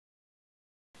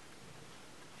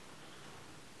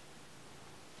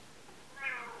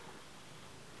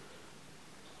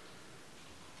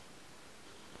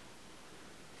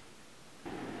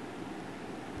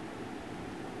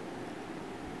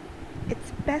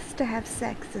best to have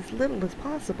sex as little as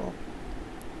possible.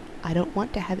 I don't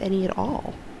want to have any at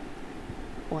all.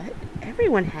 What?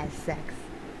 Everyone has sex.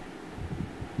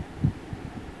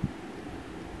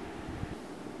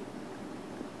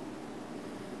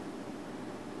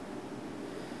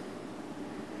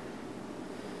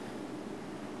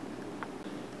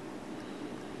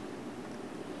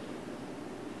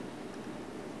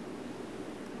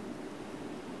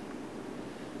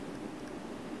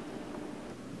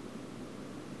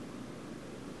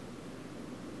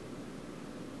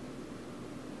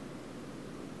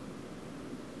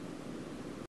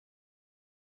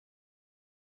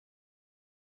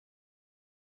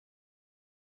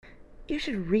 You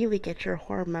should really get your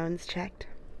hormones checked.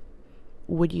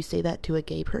 Would you say that to a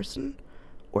gay person?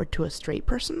 Or to a straight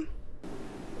person?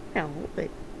 No, but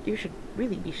you should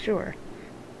really be sure.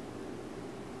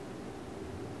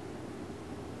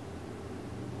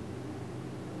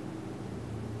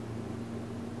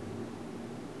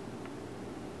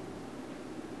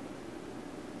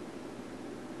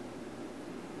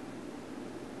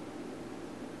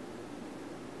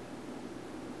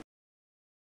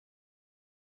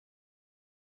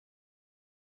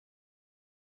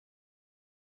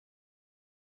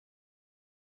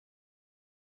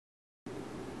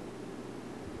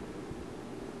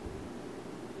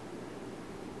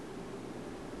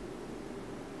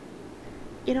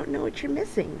 You don't know what you're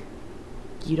missing.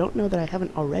 You don't know that I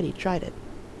haven't already tried it.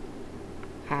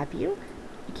 Have you?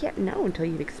 You can't know until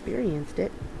you've experienced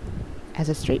it. As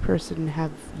a straight person,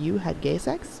 have you had gay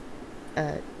sex?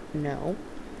 No.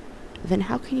 Then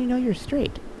how can you know you're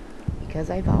straight? Because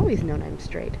I've always known I'm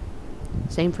straight.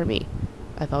 Same for me.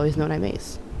 I've always known I'm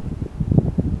ace.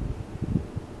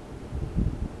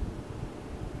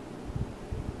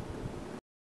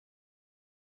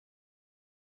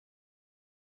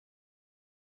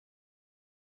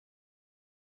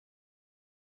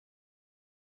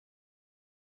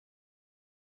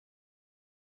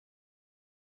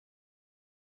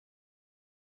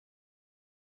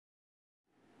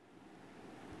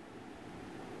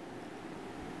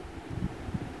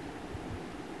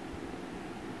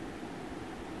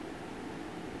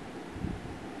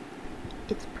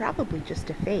 It's probably just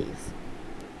a phase.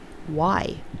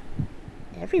 Why?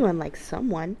 Everyone likes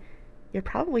someone. You're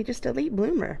probably just a late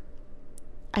bloomer.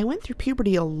 I went through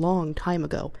puberty a long time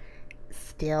ago.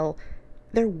 Still,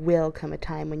 there will come a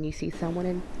time when you see someone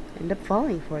and end up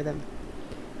falling for them.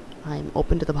 I'm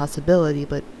open to the possibility,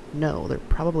 but no, there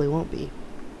probably won't be.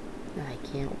 I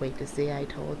can't wait to say I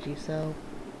told you so.